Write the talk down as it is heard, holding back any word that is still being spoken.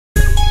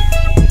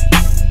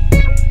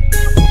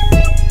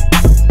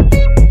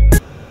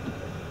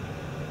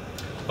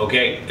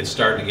Okay, it's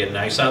starting to get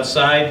nice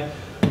outside.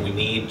 We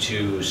need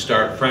to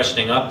start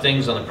freshening up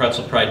things on the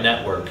Pretzel Pride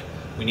Network.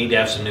 We need to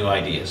have some new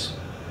ideas.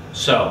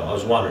 So, I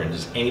was wondering,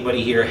 does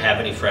anybody here have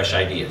any fresh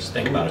ideas?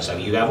 Think about it. So,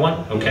 you have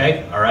one?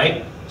 Okay, all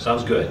right,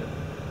 sounds good.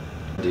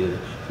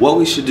 What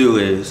we should do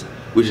is,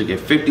 we should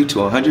get 50 to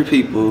 100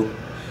 people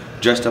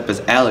dressed up as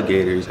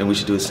alligators, and we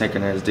should do a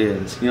synchronized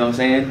dance. You know what I'm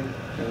saying? You know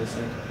what I'm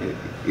saying?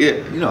 Yeah,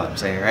 you know what I'm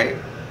saying, right?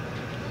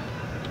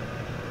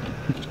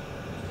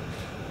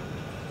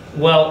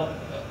 Well,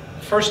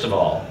 first of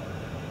all,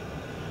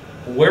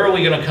 where are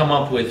we going to come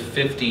up with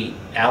 50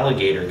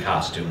 alligator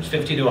costumes,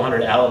 50 to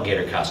 100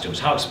 alligator costumes?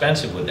 How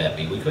expensive would that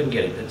be? We couldn't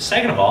get it.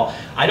 Second of all,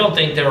 I don't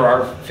think there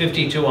are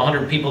 50 to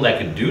 100 people that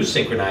could do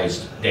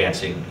synchronized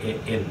dancing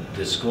in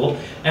this school.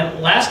 And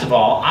last of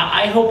all,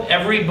 I hope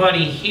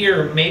everybody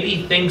here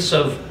maybe thinks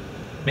of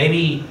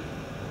maybe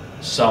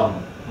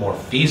some more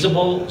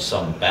feasible,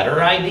 some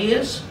better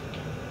ideas.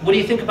 What do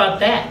you think about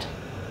that?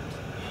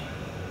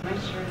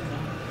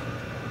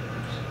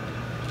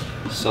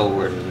 So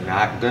we're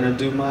not gonna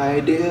do my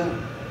idea?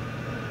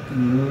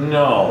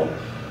 No,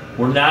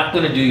 we're not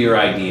going to do your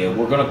idea.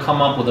 We're going to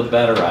come up with a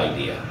better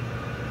idea.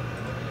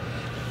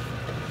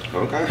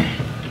 Okay.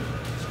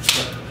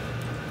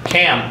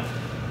 Cam,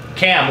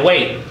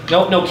 wait.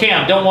 No,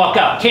 Cam, don't walk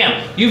out.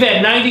 Cam, you've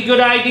had 90 good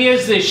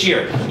ideas this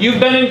year.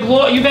 You've had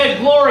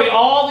glory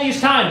all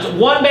these times.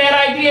 One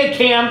bad idea,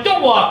 Cam.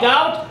 Don't walk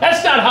out.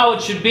 That's not how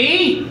it should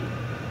be.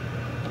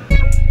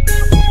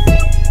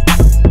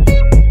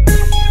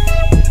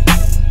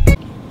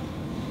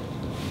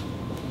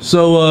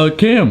 So,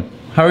 Cam,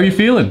 how are you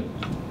feeling?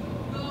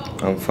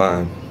 I'm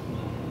fine.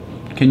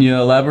 Can you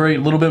elaborate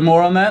a little bit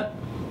more on that?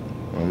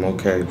 I'm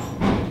okay.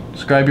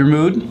 Describe your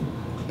mood.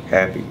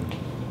 Happy.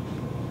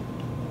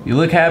 You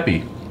look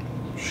happy.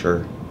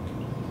 Sure.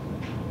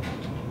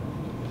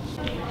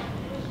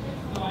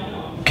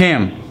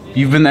 Cam,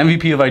 you've been the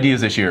MVP of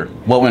ideas this year.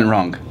 What went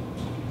wrong?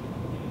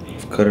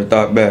 Could have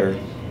thought better.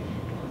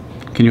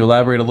 Can you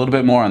elaborate a little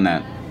bit more on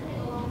that?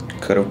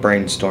 Could have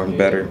brainstormed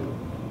better.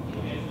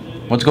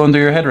 What's going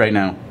through your head right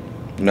now?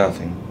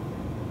 Nothing.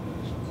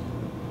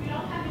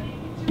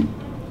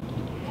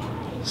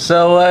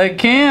 So,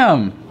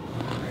 Cam,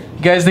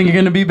 you guys think you're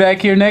going to be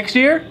back here next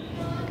year?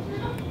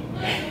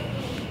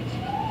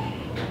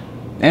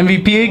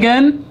 MVP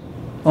again?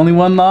 Only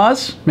one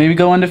loss? Maybe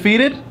go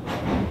undefeated?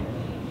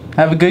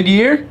 Have a good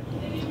year?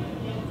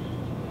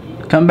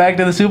 Come back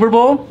to the Super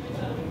Bowl?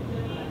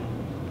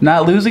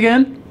 Not lose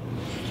again?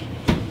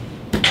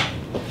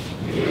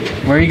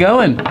 Where are you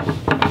going?